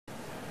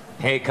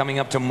Hey, coming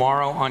up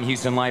tomorrow on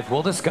Houston Life,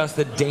 we'll discuss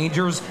the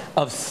dangers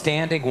of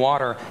standing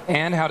water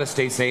and how to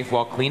stay safe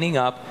while cleaning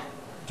up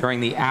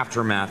during the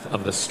aftermath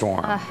of the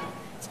storm.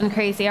 It's been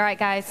crazy. All right,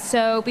 guys.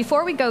 So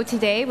before we go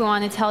today, we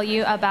want to tell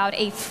you about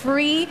a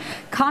free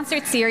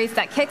concert series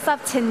that kicks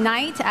off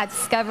tonight at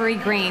Discovery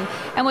Green.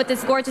 And with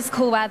this gorgeous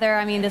cool weather,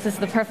 I mean, this is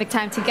the perfect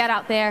time to get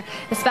out there,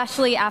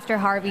 especially after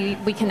Harvey.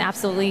 We can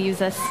absolutely use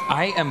this.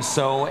 I am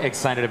so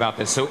excited about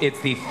this. So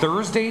it's the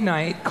Thursday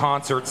night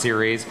concert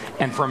series,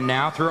 and from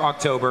now through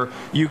October,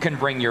 you can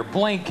bring your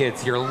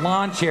blankets, your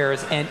lawn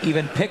chairs, and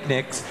even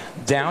picnics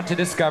down to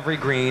Discovery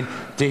Green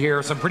to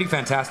hear some pretty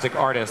fantastic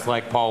artists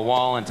like Paul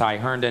Wall and Ty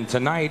Herndon.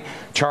 Tonight,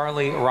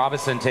 Charlie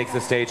Robison takes the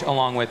stage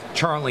along with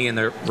Charlie and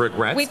the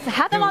Regrets. We've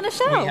had them on the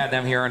show. We had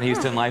them here on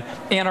Houston Life.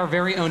 And our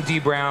very own Dee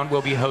Brown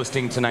will be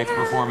hosting tonight's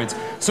performance.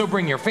 So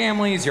bring your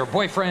families, your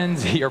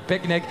boyfriends, your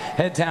picnic.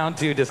 Head down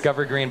to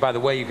Discovery Green. By the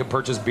way, you can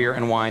purchase beer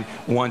and wine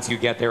once you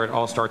get there. It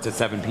all starts at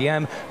 7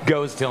 p.m.,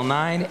 goes till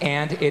 9,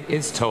 and it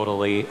is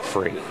totally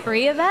free.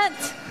 Free event.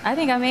 I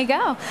think I may go.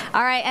 All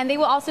right, and they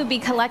will also be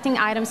collecting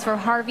items for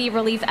Harvey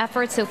relief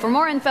efforts. So for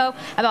more info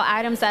about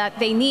items that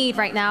they need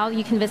right now,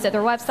 you can visit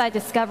their website,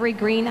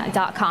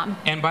 discoverygreen.com.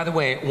 And by the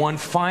way, one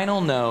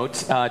final note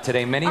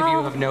today. Many of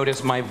you have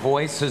noticed my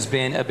voice has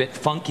been a bit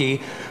funky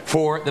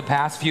for the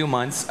past few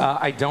months.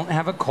 I don't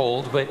have a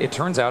cold, but it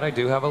turns out I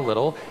do have a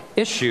little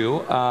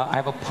issue. I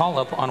have a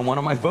polyp on one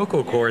of my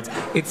vocal cords.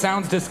 It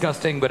sounds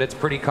disgusting, but it's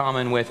pretty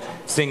common with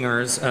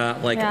singers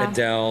like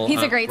Adele.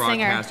 He's a great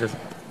singer.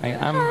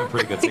 I'm a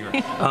pretty good singer.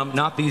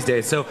 Not these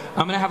days. So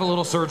I'm going to have a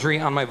little surgery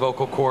on my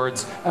vocal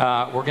cords.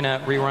 We're going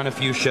to rerun a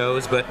few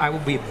shows, but I will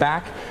be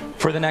back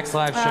for the next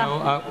live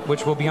show,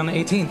 which will be on the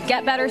 18th.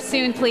 Get better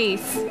soon,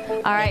 please.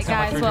 All right, Thanks so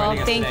much guys. for Well,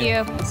 joining us thank today.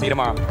 you. See you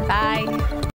tomorrow. Bye.